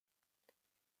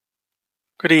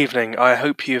Good evening. I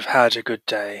hope you've had a good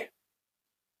day.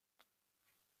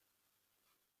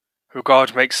 O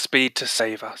God, make speed to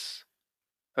save us.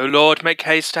 O Lord, make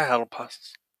haste to help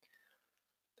us.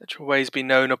 Let your ways be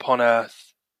known upon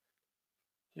earth,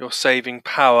 your saving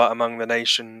power among the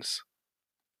nations.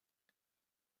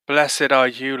 Blessed are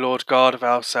you, Lord God of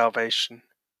our salvation.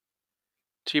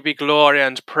 To you be glory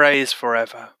and praise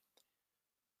forever.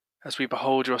 As we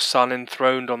behold your Son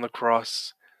enthroned on the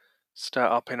cross, stir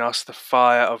up in us the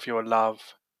fire of your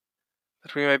love,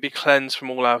 that we may be cleansed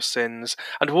from all our sins,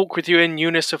 and walk with you in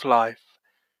newness of life,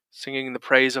 singing the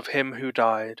praise of him who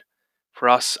died for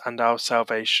us and our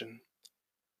salvation.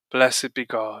 Blessed be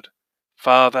God,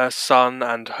 Father, Son,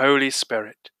 and Holy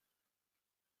Spirit.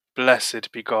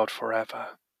 Blessed be God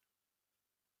forever.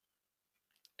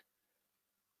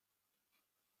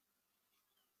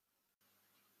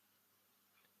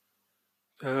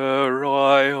 The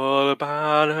royal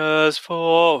banners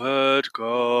forward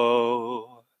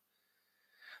go.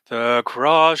 The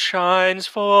cross shines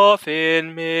forth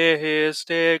in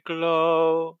mystic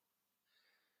glow,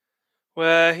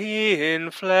 where he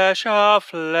in flesh our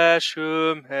flesh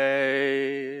who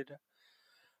made,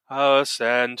 our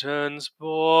sentence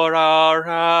bore, our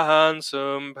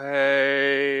ransom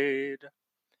paid.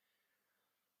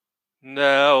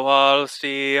 There whilst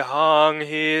he hung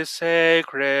his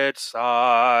sacred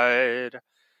side,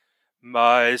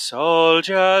 my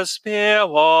soldier's spear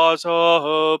was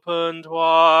opened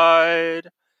wide,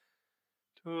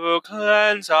 to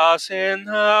cleanse us in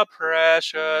the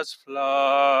precious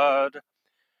flood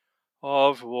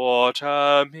of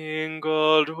water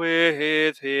mingled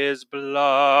with his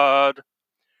blood.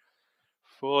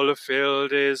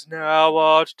 Fulfilled is now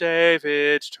what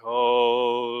David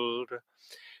told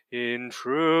in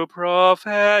true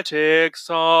prophetic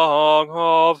song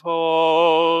of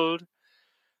old,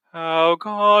 how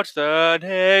God the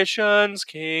nation's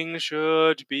king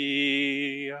should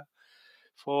be,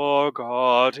 for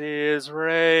God is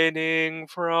reigning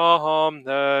from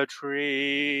the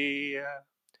tree.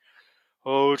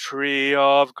 O tree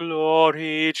of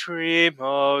glory, tree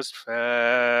most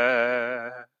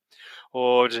fair,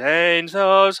 ordained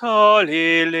those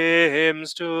holy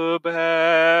limbs to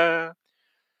bear.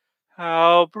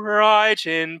 How bright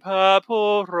in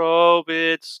purple robe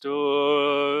it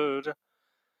stood,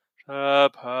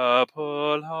 the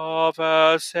purple of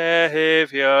a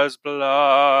Saviour's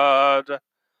blood.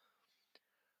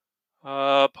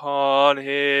 Upon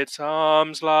its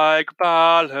arms like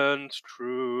balance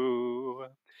true,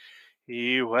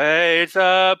 he weighed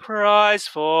the price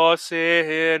for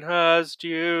sinners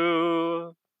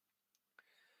due,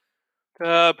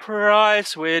 the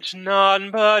price which none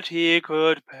but he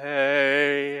could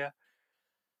pay,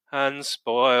 and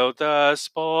spoiled the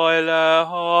spoiler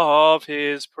of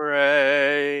his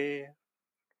prey.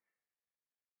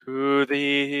 To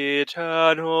the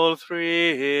eternal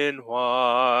three in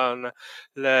one,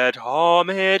 let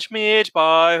homage meet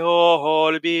by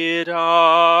all be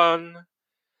done,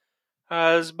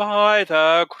 as by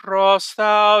the cross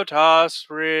thou dost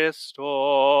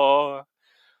restore,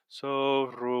 so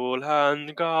rule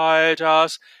and guide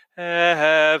us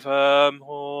evermore.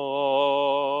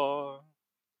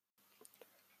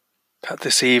 That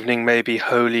this evening may be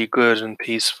holy, good, and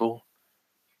peaceful.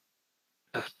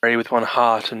 Let us pray with one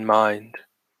heart and mind.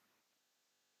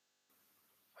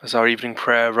 As our evening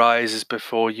prayer rises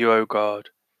before you, O God,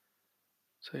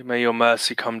 so may your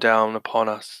mercy come down upon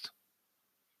us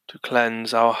to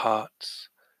cleanse our hearts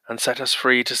and set us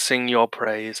free to sing your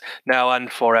praise, now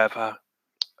and forever.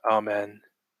 Amen.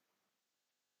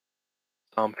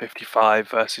 Psalm 55,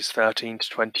 verses 13 to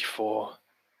 24.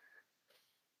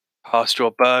 Cast your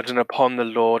burden upon the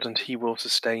Lord, and he will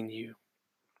sustain you.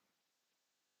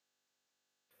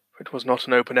 For it was not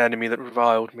an open enemy that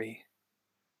reviled me.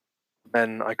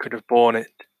 Then I could have borne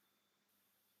it.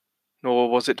 Nor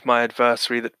was it my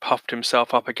adversary that puffed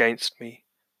himself up against me,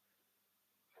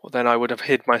 for then I would have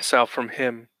hid myself from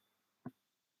him.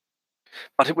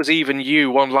 But it was even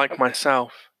you, one like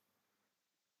myself,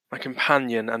 my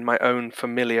companion and my own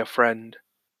familiar friend.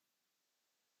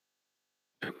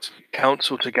 We took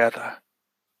counsel together,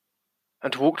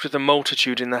 and walked with the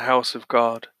multitude in the house of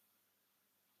God.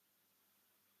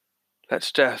 Let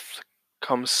death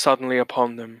come suddenly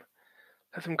upon them.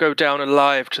 Let them go down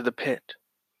alive to the pit.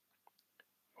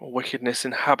 For wickedness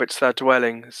inhabits their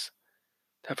dwellings,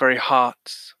 their very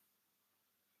hearts.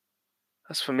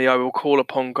 As for me, I will call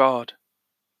upon God,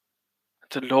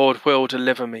 and the Lord will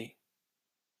deliver me.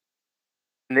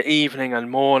 In the evening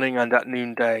and morning and at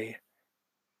noonday,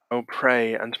 I will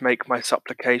pray and make my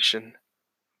supplication,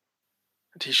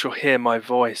 and he shall hear my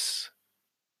voice.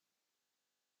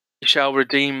 He shall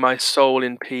redeem my soul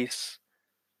in peace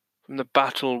from the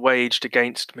battle waged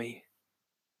against me.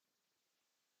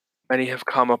 Many have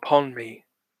come upon me.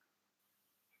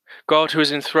 God, who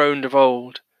is enthroned of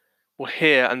old, will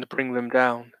hear and bring them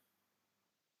down.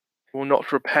 He will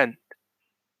not repent.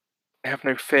 They have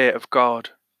no fear of God.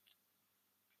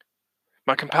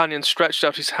 My companion stretched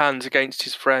out his hands against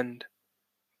his friend,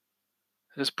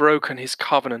 and has broken his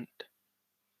covenant.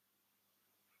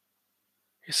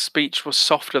 His speech was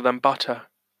softer than butter,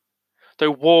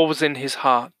 though war was in his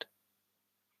heart.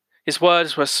 His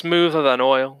words were smoother than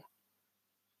oil,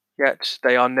 yet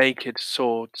they are naked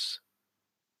swords.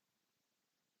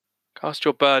 Cast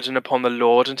your burden upon the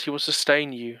Lord, and he will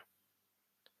sustain you,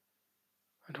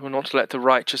 and will not let the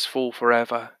righteous fall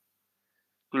forever.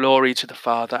 Glory to the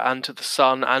Father, and to the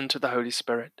Son, and to the Holy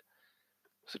Spirit,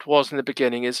 as it was in the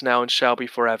beginning, is now, and shall be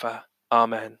forever.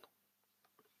 Amen.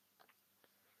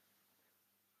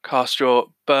 Cast your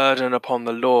burden upon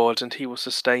the Lord, and he will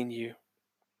sustain you.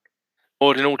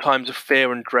 Lord, in all times of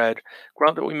fear and dread,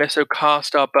 grant that we may so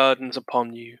cast our burdens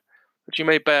upon you, that you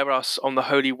may bear us on the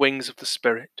holy wings of the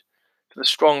Spirit, to the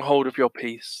stronghold of your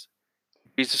peace.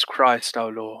 Jesus Christ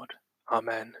our Lord.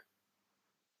 Amen.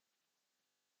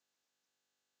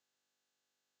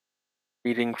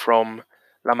 Reading from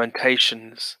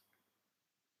Lamentations,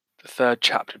 the 3rd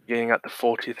chapter, beginning at the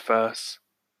 40th verse.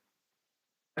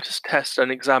 Let us test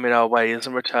and examine our ways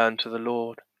and return to the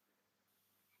Lord.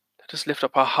 Let us lift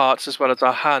up our hearts as well as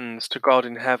our hands to God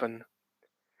in heaven.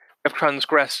 We have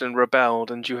transgressed and rebelled,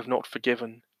 and you have not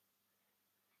forgiven.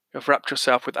 You have wrapped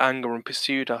yourself with anger and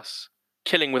pursued us,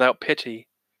 killing without pity.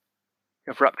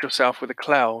 You have wrapped yourself with a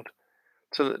cloud,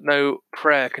 so that no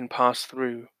prayer can pass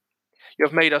through. You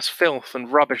have made us filth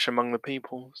and rubbish among the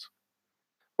peoples.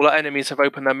 All our enemies have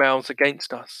opened their mouths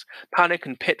against us. Panic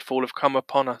and pitfall have come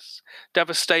upon us,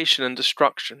 devastation and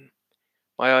destruction.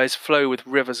 My eyes flow with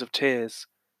rivers of tears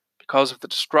because of the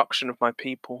destruction of my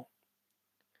people.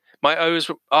 My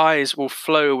eyes will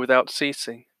flow without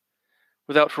ceasing,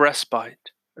 without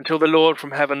respite, until the Lord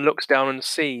from heaven looks down and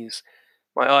sees.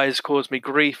 My eyes cause me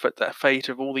grief at the fate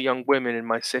of all the young women in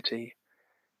my city.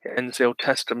 It ends the Old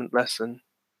Testament lesson.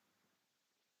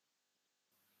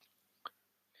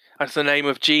 At the name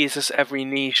of Jesus every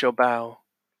knee shall bow.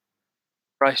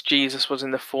 Christ Jesus was in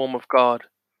the form of God.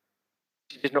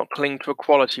 He did not cling to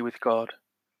equality with God.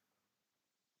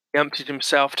 He emptied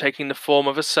himself, taking the form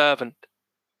of a servant,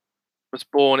 was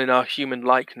born in our human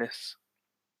likeness.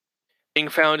 Being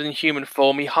found in human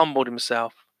form, he humbled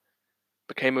himself,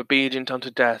 became obedient unto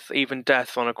death, even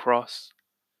death on a cross.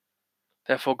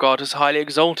 Therefore God has highly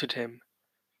exalted him,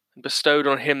 and bestowed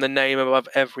on him the name above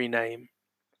every name,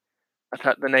 that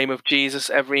at the name of Jesus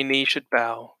every knee should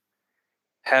bow,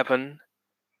 heaven,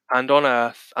 and on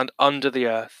earth, and under the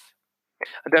earth,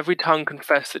 and every tongue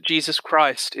confess that Jesus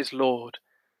Christ is Lord,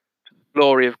 to the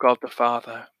glory of God the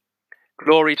Father.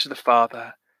 Glory to the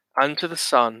Father, and to the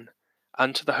Son,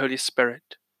 and to the Holy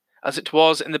Spirit, as it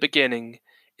was in the beginning,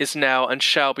 is now, and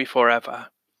shall be forever.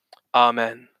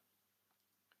 Amen.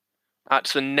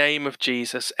 At the name of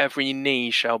Jesus every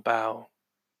knee shall bow.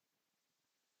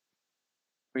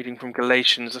 Reading from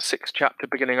Galatians, the 6th chapter,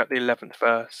 beginning at the 11th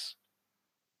verse.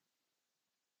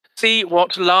 See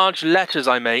what large letters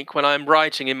I make when I am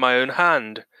writing in my own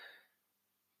hand.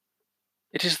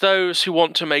 It is those who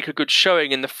want to make a good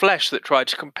showing in the flesh that try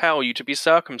to compel you to be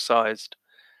circumcised,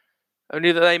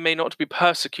 only that they may not be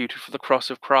persecuted for the cross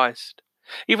of Christ.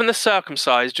 Even the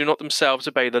circumcised do not themselves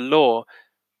obey the law,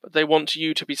 but they want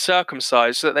you to be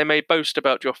circumcised so that they may boast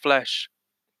about your flesh.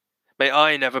 May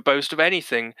I never boast of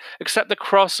anything except the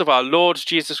cross of our Lord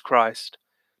Jesus Christ,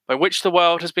 by which the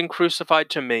world has been crucified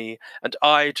to me, and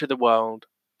I to the world.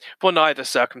 For neither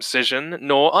circumcision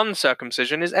nor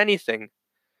uncircumcision is anything,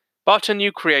 but a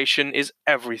new creation is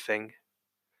everything.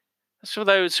 As for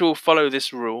those who will follow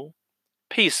this rule,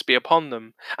 peace be upon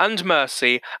them, and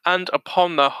mercy, and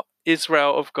upon the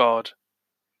Israel of God.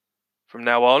 From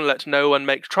now on let no one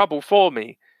make trouble for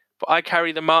me, for I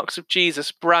carry the marks of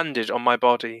Jesus branded on my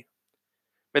body.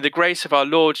 May the grace of our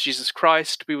Lord Jesus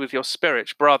Christ be with your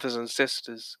spirit, brothers and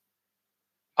sisters.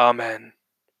 Amen.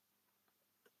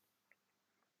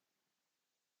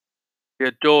 We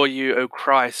adore you, O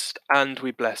Christ, and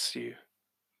we bless you.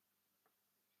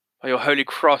 By your holy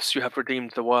cross you have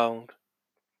redeemed the world.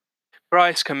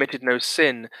 Christ committed no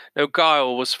sin, no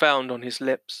guile was found on his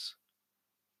lips.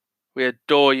 We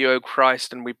adore you, O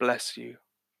Christ, and we bless you.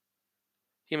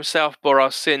 He himself bore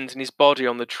our sins in his body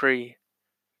on the tree,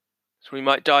 so we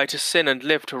might die to sin and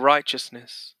live to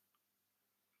righteousness.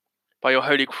 By your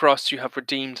holy cross you have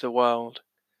redeemed the world.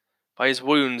 By his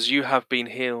wounds you have been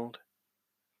healed.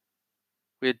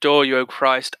 We adore you, O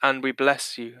Christ, and we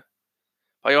bless you.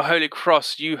 By your holy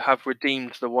cross you have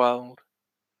redeemed the world.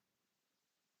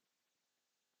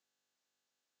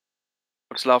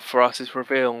 God's love for us is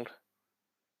revealed.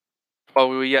 While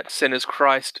we were yet sinners,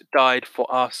 Christ died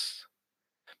for us.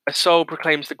 My soul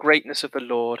proclaims the greatness of the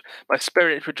Lord. My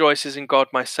spirit rejoices in God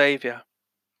my Saviour.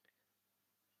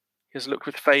 He has looked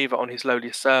with favour on his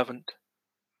lowly servant.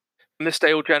 From this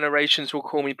day all generations will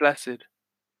call me blessed.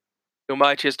 The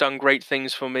Almighty has done great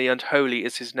things for me, and holy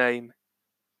is his name.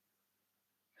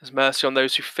 He has mercy on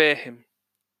those who fear him,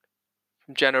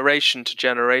 from generation to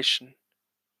generation.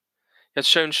 He has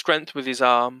shown strength with his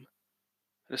arm,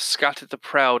 and has scattered the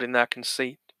proud in their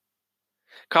conceit,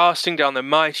 casting down the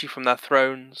mighty from their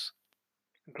thrones,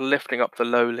 and lifting up the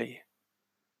lowly. He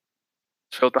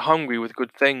has filled the hungry with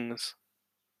good things,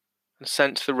 and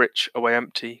sent the rich away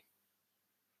empty.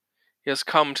 He has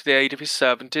come to the aid of his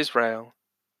servant Israel,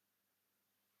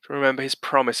 to remember his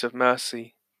promise of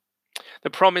mercy,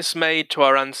 the promise made to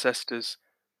our ancestors,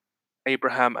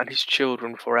 Abraham and his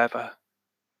children forever.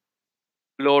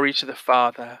 Glory to the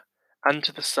Father, and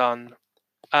to the Son,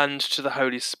 and to the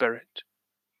Holy Spirit,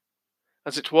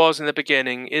 as it was in the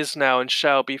beginning, is now, and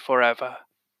shall be forever.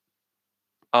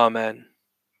 Amen.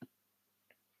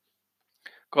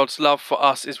 God's love for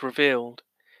us is revealed,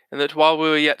 in that while we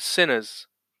were yet sinners,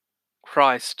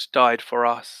 Christ died for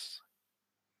us.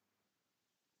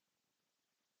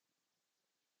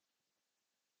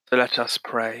 So let us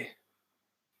pray.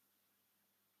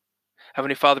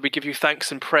 Heavenly Father, we give you thanks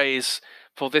and praise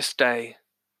for this day,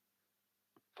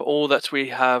 for all that we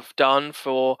have done,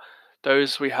 for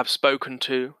those we have spoken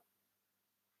to.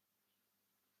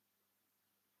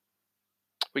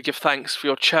 We give thanks for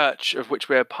your church of which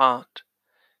we are part.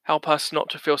 Help us not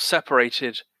to feel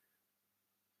separated,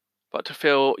 but to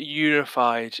feel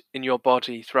unified in your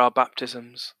body through our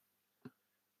baptisms.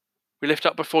 We lift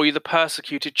up before you the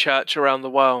persecuted church around the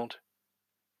world.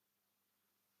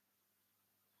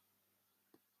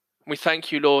 We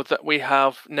thank you, Lord, that we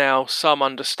have now some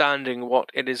understanding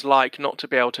what it is like not to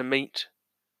be able to meet.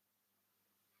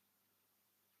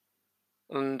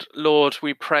 And Lord,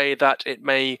 we pray that it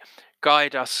may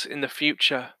guide us in the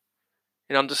future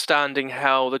in understanding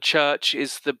how the church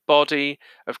is the body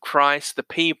of Christ, the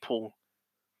people,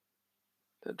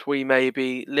 that we may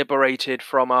be liberated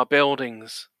from our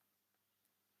buildings.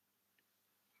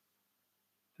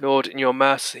 Lord, in your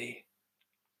mercy,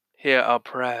 hear our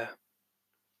prayer.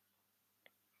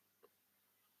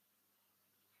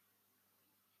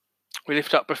 We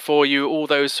lift up before you all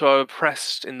those who are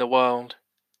oppressed in the world,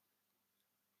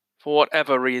 for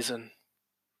whatever reason.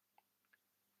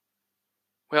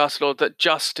 We ask, Lord, that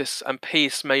justice and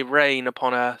peace may reign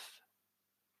upon earth.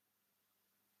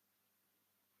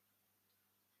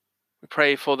 We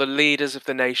pray for the leaders of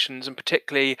the nations, and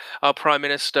particularly our Prime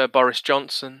Minister, Boris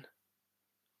Johnson,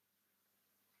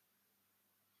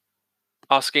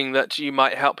 asking that you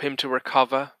might help him to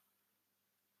recover,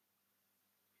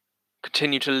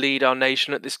 continue to lead our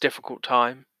nation at this difficult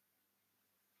time.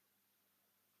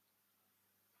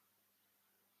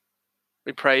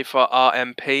 We pray for our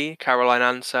MP, Caroline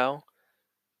Ansell,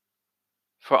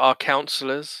 for our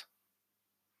councillors,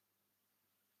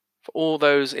 for all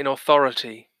those in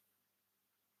authority.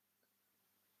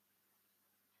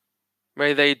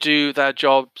 May they do their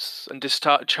jobs and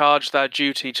discharge their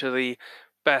duty to the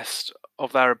best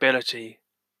of their ability.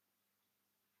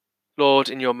 Lord,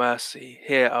 in your mercy,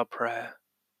 hear our prayer.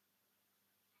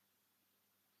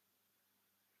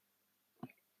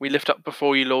 We lift up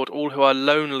before you, Lord, all who are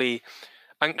lonely,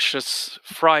 anxious,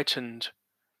 frightened,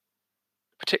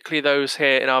 particularly those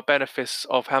here in our benefice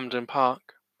of Hampden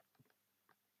Park.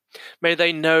 May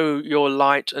they know your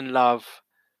light and love.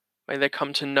 May they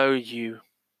come to know you.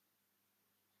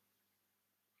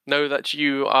 Know that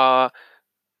you are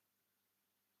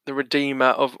the Redeemer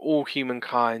of all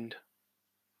humankind.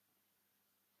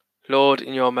 Lord,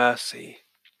 in your mercy,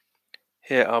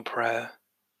 hear our prayer.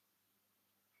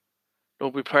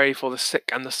 Lord, we pray for the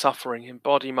sick and the suffering in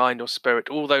body, mind or spirit,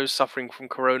 all those suffering from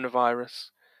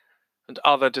coronavirus and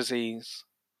other disease,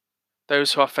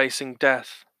 those who are facing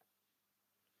death.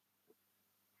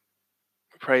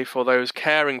 We pray for those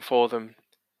caring for them,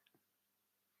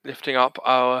 lifting up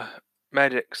our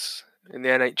medics in the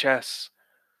NHS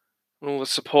and all the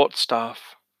support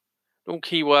staff, all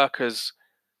key workers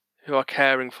who are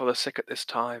caring for the sick at this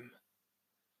time.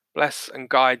 Bless and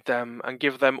guide them and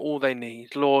give them all they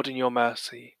need. Lord, in your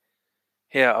mercy,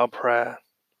 hear our prayer.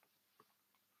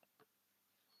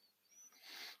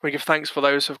 We give thanks for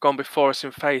those who have gone before us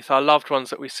in faith, our loved ones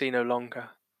that we see no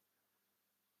longer.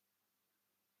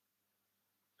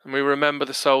 And we remember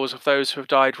the souls of those who have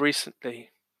died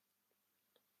recently,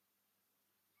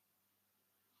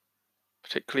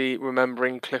 particularly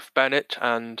remembering Cliff Bennett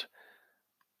and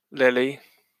Lily.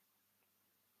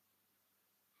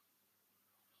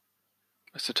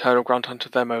 Let eternal grant unto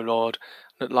them, O Lord,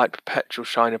 and let light perpetual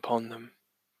shine upon them.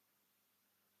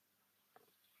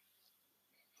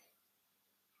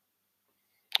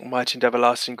 Almighty and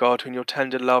everlasting God, who in your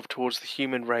tender love towards the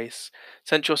human race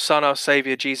sent your Son, our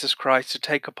Saviour, Jesus Christ, to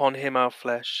take upon him our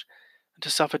flesh, and to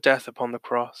suffer death upon the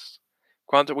cross,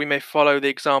 grant that we may follow the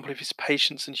example of his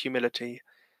patience and humility,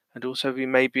 and also we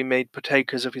may be made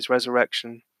partakers of his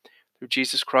resurrection, through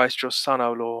Jesus Christ, your Son,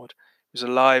 our Lord, who is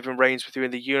alive and reigns with you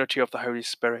in the unity of the Holy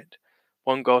Spirit,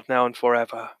 one God now and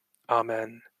forever.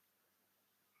 Amen.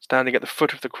 Standing at the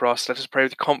foot of the cross, let us pray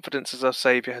with confidence as our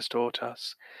Saviour has taught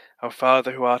us. Our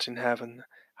Father who art in heaven,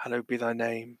 hallowed be thy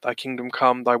name. Thy kingdom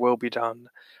come, thy will be done,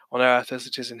 on earth as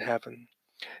it is in heaven.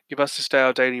 Give us this day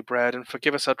our daily bread, and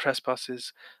forgive us our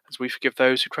trespasses, as we forgive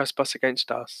those who trespass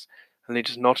against us. And lead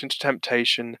us not into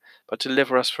temptation, but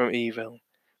deliver us from evil.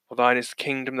 For thine is the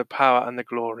kingdom, the power, and the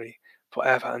glory, for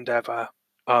ever and ever.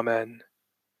 Amen.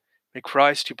 May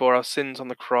Christ, who bore our sins on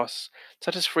the cross,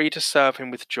 set us free to serve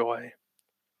him with joy.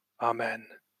 Amen.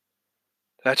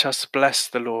 Let us bless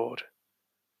the Lord.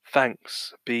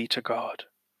 Thanks be to God.